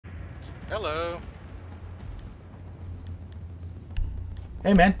Hello.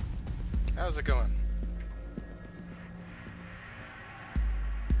 Hey, man. How's it going?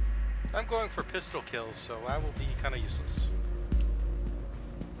 I'm going for pistol kills, so I will be kind of useless.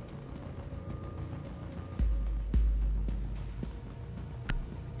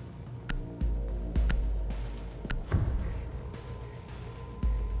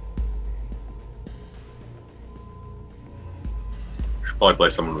 Should probably play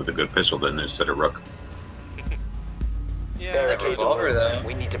someone with a good pistol then instead of Rook. Yeah, revolver though.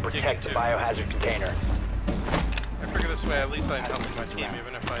 We need to protect the biohazard container. I figure this way at least I'm helping my team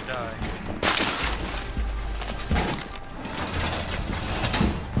even if I die.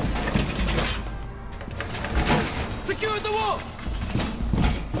 Secure the wall!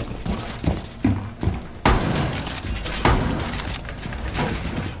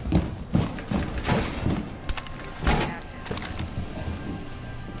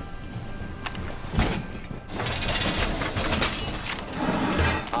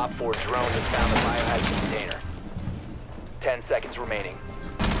 Op 4 drone has found the biohazard container. 10 seconds remaining.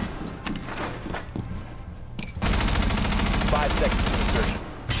 5 seconds to insertion.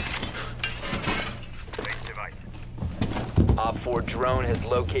 Op 4 drone has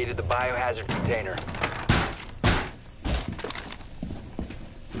located the biohazard container.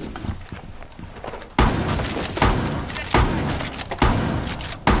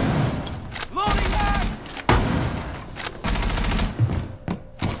 Loading back!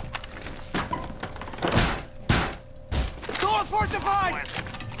 Door fortified!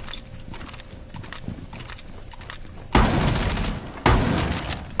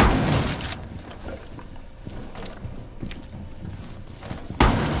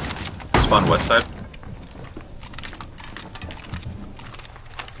 Spawn west side.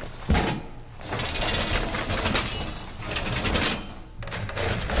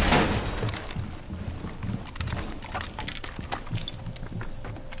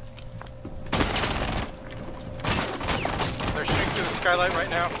 They're shooting through the skylight right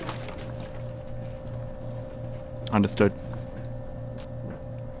now. Understood. Oh,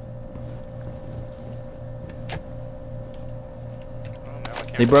 now I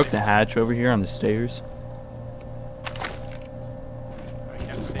can't They broke really- the hatch over here on the stairs. I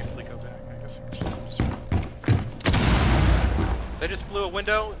can't safely go back. I guess I should just... They just blew a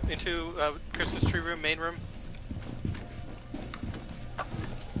window into Christmas tree room, main room.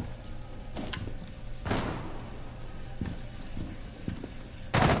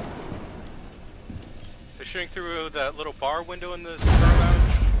 They're shooting through that little bar window in the cigar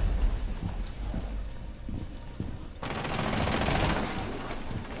lounge.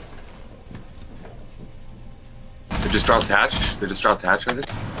 They just dropped hatch. They just dropped hatch, I think.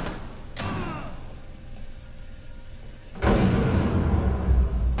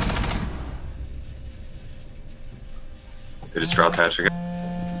 They just dropped hatch again.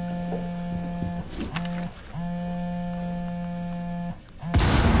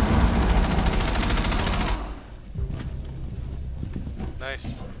 Nice.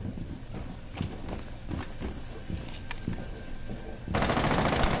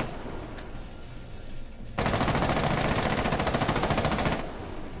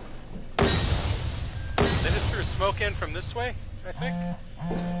 They just threw smoke in from this way, I think.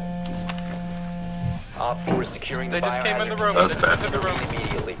 Op 4 is securing They the just came in the room. That's They just bad. entered the room.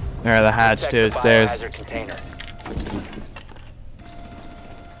 immediately. There, the hatch Protect to the the stairs. biohazard container.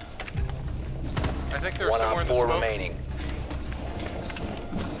 I think they're One somewhere Op in the 4 smoke. remaining.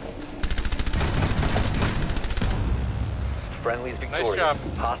 Friendly's victorious. Nice job.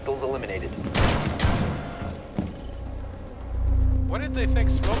 Hostiles eliminated. What did they think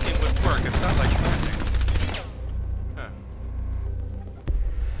smoking would work? It's not like smoking. Huh.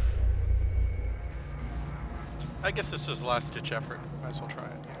 I guess this was a last-ditch effort. Might as well try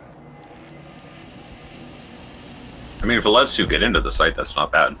it. Yeah. I mean, if it lets you get into the site, that's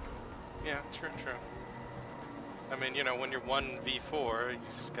not bad. Yeah, true, true. I mean, you know, when you're 1v4, you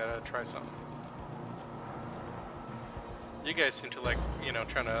just gotta try something. You guys seem to like, you know,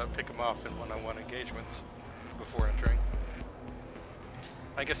 trying to pick them off in one-on-one engagements before entering.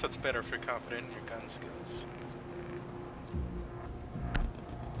 I guess that's better if you're confident in your gun skills.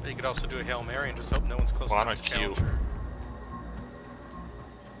 But you could also do a Hail Mary and just hope no one's close enough to challenge her.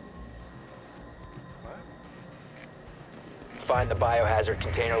 What? Find the biohazard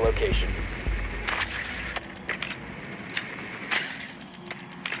container location.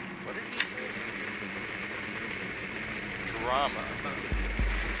 What did he say? Drama.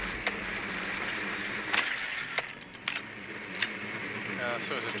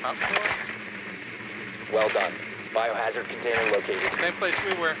 So is it top floor? Well done. Biohazard container located. Same place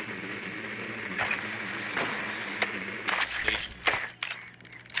we were.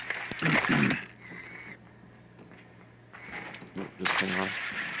 Just hang on.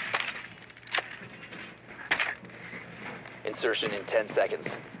 Insertion in 10 seconds.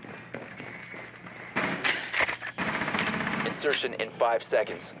 Insertion in 5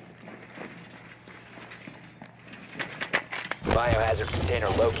 seconds. Biohazard container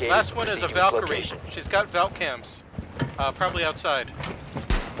located. Last one is a Proceed to its Valkyrie. location. She's got Valk cams. Probably outside.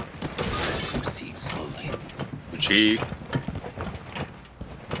 Proceed slowly. G.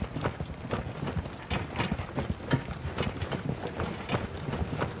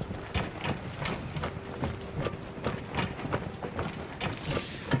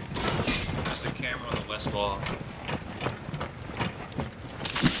 There's a camera on the west wall.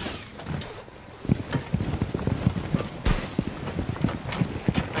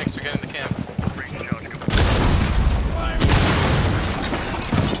 Thanks for getting the cam.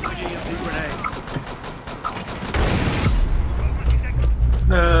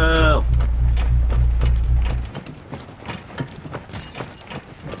 No.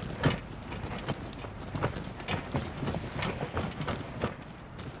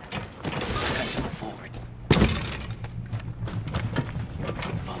 Time to move forward.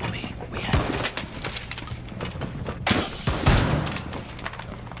 Follow me. We have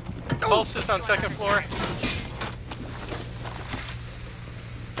it. Pulse is on second floor.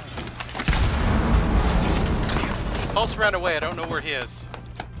 Pulse ran away. I don't know where he is.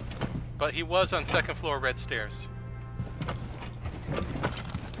 But he was on second floor, red stairs.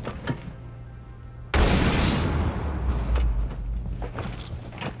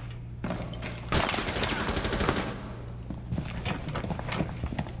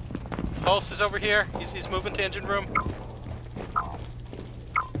 Pulse is over here. He's moving to engine room.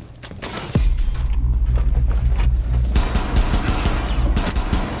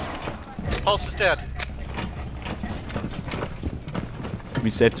 Pulse is dead. Be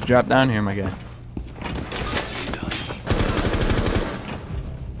safe to drop down here, my guy.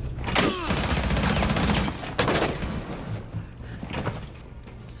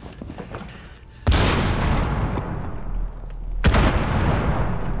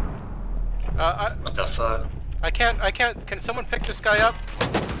 What the fuck? I can't, can someone pick this guy up?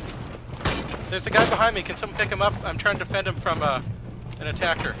 There's a guy behind me, can someone pick him up? I'm trying to defend him from an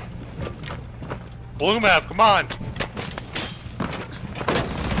attacker. Blue map, come on!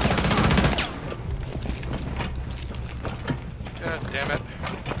 God damn it.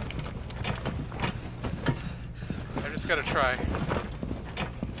 I just gotta try.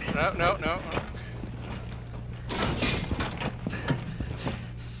 No.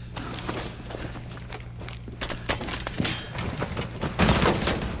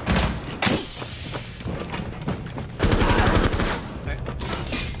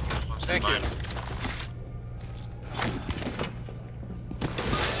 Thank you.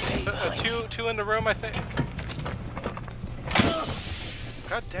 So, two in the room, I think.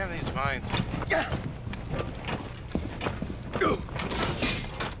 God damn these mines. I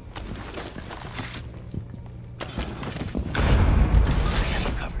have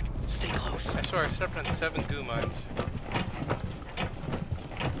you covered. Stay close. I swear I stepped on 7 goo mines.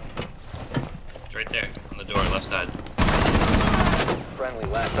 It's right there, on the door, left side. Friendly,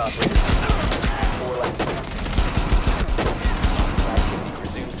 last operator. 4 left. Activity.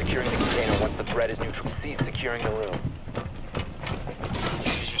 Resume securing the container once the threat is neutral. Cease securing the room.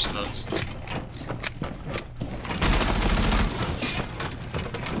 Use your smokes.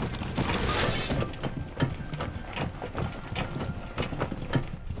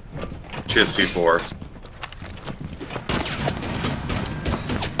 She has C4.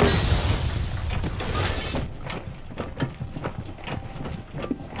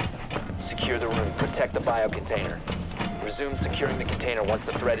 Secure the room. Protect the bio container. Resume securing the container once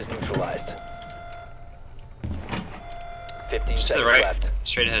the threat is neutralized. 15 Just to seconds the right. left.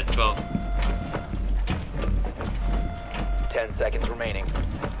 Straight ahead, 12. 10 seconds remaining.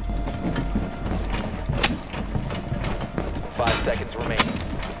 5 seconds remaining.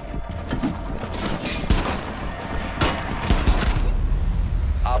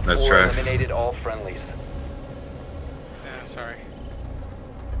 Op Nice 4 try. eliminated all friendlies. Yeah, sorry.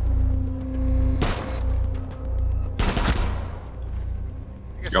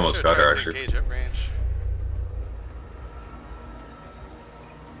 I guess You almost I should've got her, tried to actually. engage at range.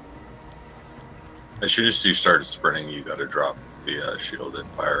 As soon as she started sprinting, you gotta drop the shield and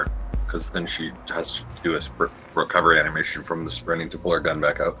fire. Because then she has to do a recovery animation from the sprinting to pull her gun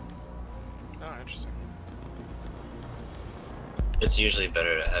back out. Oh, interesting. It's usually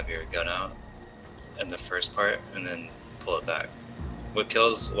better to have your gun out in the first part and then pull it back. what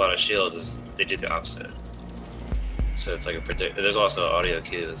kills a lot of shields is they do the opposite. So it's like a there's also audio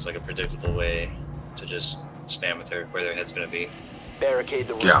cues. It's like a predictable way to just spam with where their head's gonna be. Barricade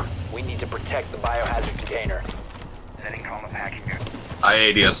the room. Yeah. We need to protect the biohazard container. Setting column of hacking here.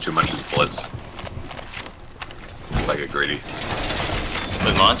 I ADS too much as blitz. Like a greedy.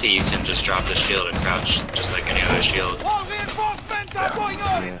 With Monty, you can just drop the shield and crouch, just like any other shield.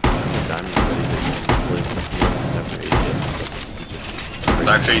 It's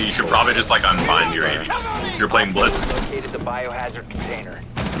actually, you should probably just like unbind your ADS. If you're playing blitz. Located the biohazard container.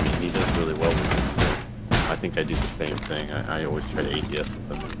 I mean, he does really well with it. I think I do the same thing. I always try to ADS with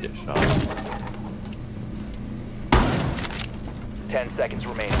them and get shot. 10 seconds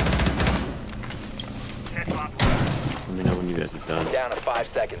remaining. Let me know when you guys are done. Down to 5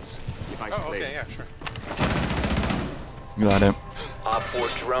 seconds. Oh, okay, yeah, sure. Got it. Op 4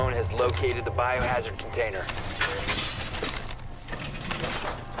 drone has located the biohazard container.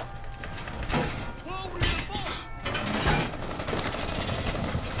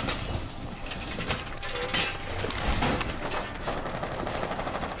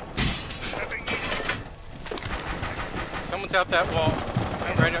 Someone's out that wall.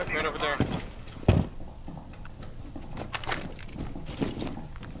 Right over there.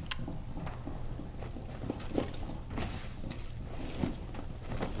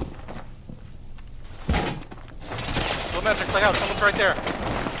 Slow magic, play out. Someone's right there.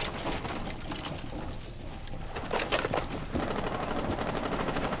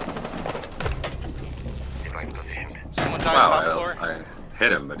 Someone died top floor. Wow, I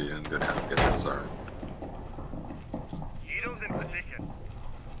hit him, but he didn't go down. I guess that's alright. Needles in position.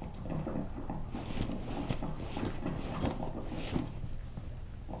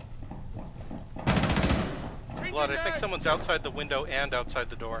 Blood, I think someone's outside the window and outside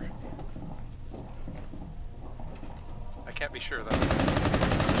the door. I can't be sure though.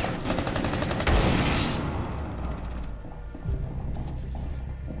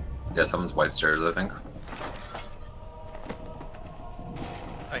 Yeah, someone's white stairs, I think.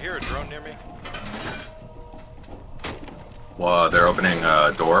 I hear a drone near me. Well, they're opening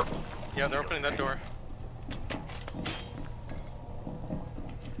a door. Yeah, they're opening that door.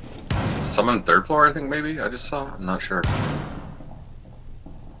 Someone third floor, I think, maybe? I just saw. I'm not sure.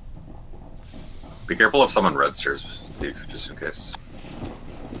 Be careful of someone red stairs, Steve, just in case.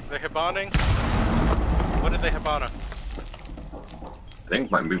 They're hibaning. What did they hibana? I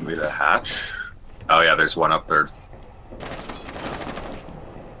think might be the hatch. Oh yeah, there's one up third.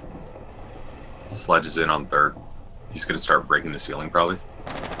 Sledge is in on third. He's gonna start breaking the ceiling, probably.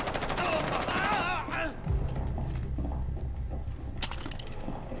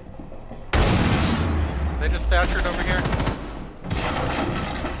 They just Thatchered over here.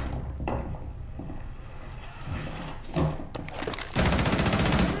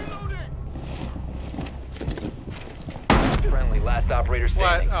 Friendly, last operator What?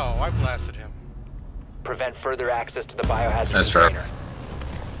 standing. Oh, I blasted him. Prevent further access to the biohazard That's right. container.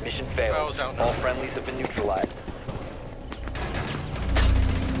 Mission I failed. was out now. All friendlies have been neutralized.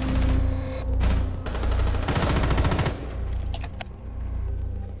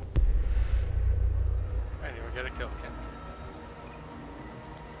 Anyway, get a kill, Ken.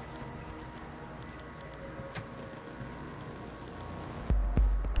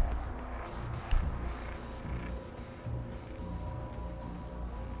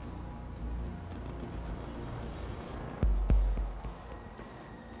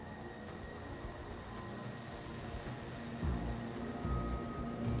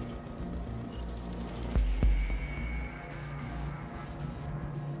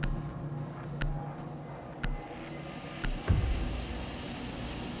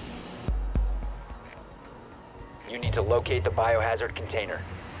 You need to locate the biohazard container.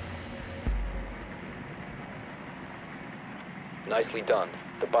 Nicely done.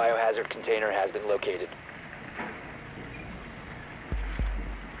 The biohazard container has been located.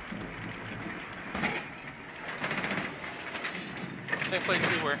 Same place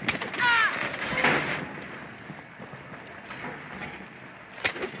we were.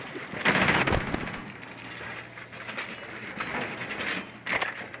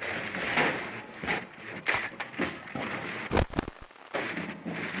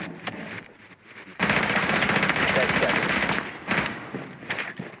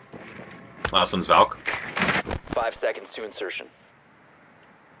 Last one's Valk. 5 seconds to insertion.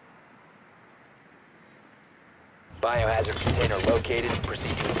 Biohazard container located.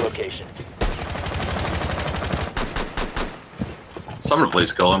 Proceed to its location. Someone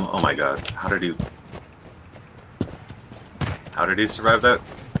please kill him. Oh my god. How did he survive that?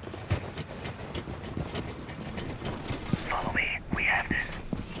 Follow me. We have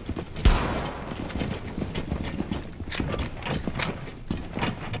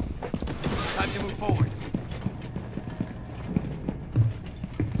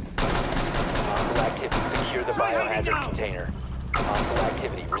biohazard container. Hostile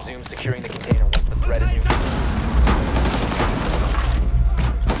activity. Resume securing the container once the threat is neutralized.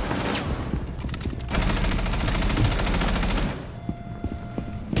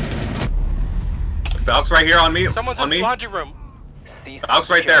 Valk's right here on me. Someone's on in me. the laundry room. Cease Valk's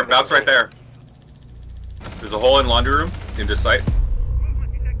right there. securing the Valk's right container. there. There's a hole in laundry room in this site.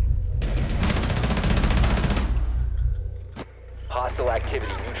 Hostile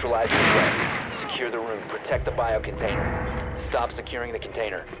activity. Neutralize the threat. Secure the room. Protect the biocontainer. Stop securing the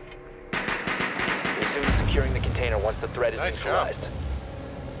container. Resume securing the container once the threat is Nice job. neutralized.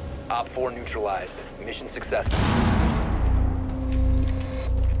 Op 4 neutralized. Mission successful.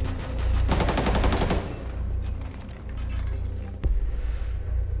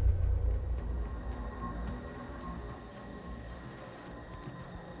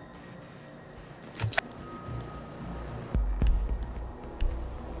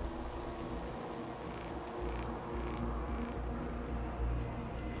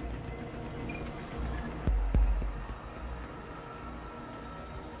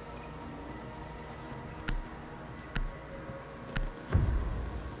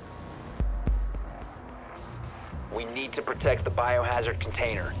 We need to protect the biohazard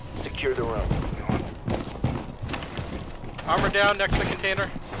container. Secure the room. Armor down next to the container.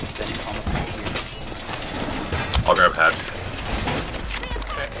 Setting common packaging. I'll grab hatch.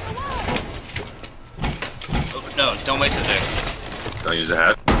 Okay. Oh, no, don't waste it there. Don't use a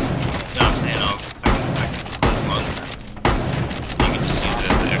hat. No, I'm saying I can close long. You can just use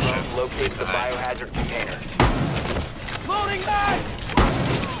it as an extra. Locate place the to hide. biohazard container. Loading back!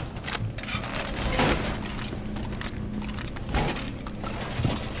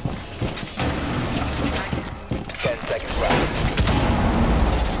 10 seconds left.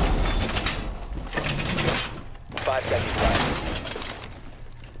 5 seconds left.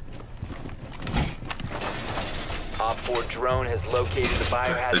 Op 4 drone has located the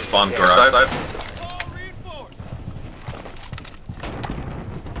biohazard They spawned container. garage side.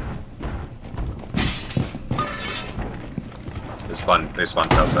 They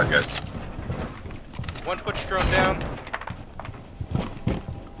spawned south side, guys. One Twitch drone down.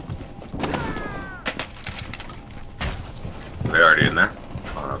 They're already in there.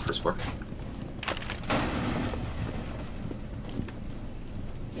 First floor.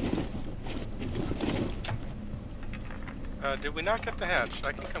 Did we not get the hatch?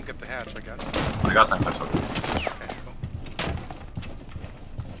 I can come get the hatch, I guess. I got that much of it. Okay, cool.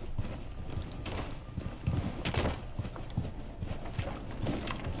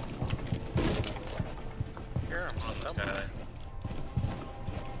 Here, I'm Oh, this somewhere. guy.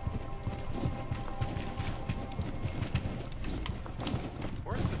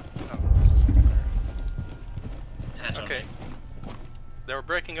 Where is it? Oh, this is over there. Hatch on Okay. me. They were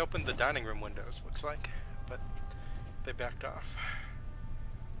breaking open the dining room windows, looks like, but they backed off.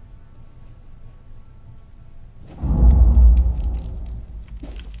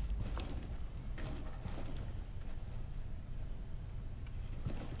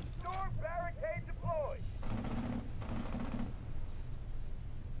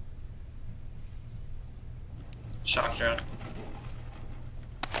 Shock drone.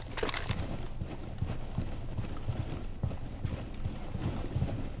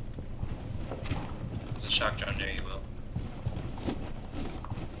 There's a shock drone near you, Will.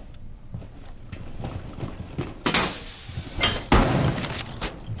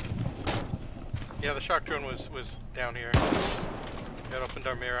 Yeah, the shock drone was down here. It opened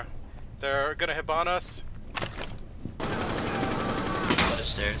our mirror. They're gonna hit on us. Set of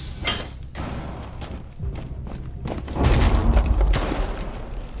stairs.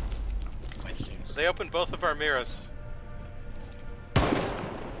 White stairs. They opened both of our mirrors.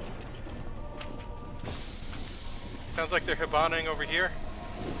 Sounds like they're hibaning over here.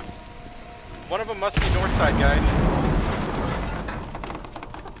 One of them must be north side, guys.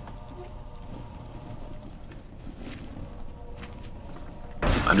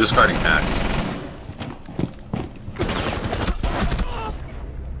 I'm just guarding hacks.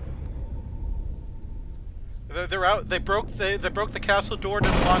 They're out. They broke the castle door to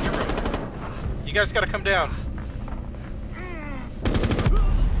the laundry room. You guys gotta come down.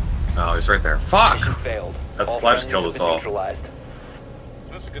 Oh, he's right there. Fuck! Mission failed. That All sledge friendlies killed have us been all. neutralized.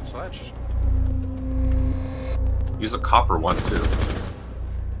 That's a good sledge. Use a copper one too.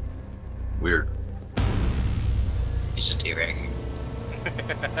 Weird. He's just D-ranking.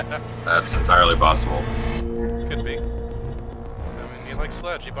 That's entirely possible. Could be. I mean, he likes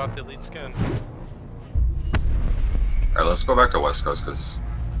sledge. He bought the elite skin. Alright, let's go back to West Coast because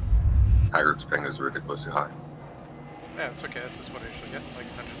Haggard's ping is ridiculously high. Yeah, it's okay. This is what I usually get. Like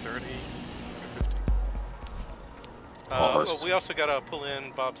 130, 150. Almost. well, we also gotta pull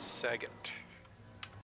in Bob Saget.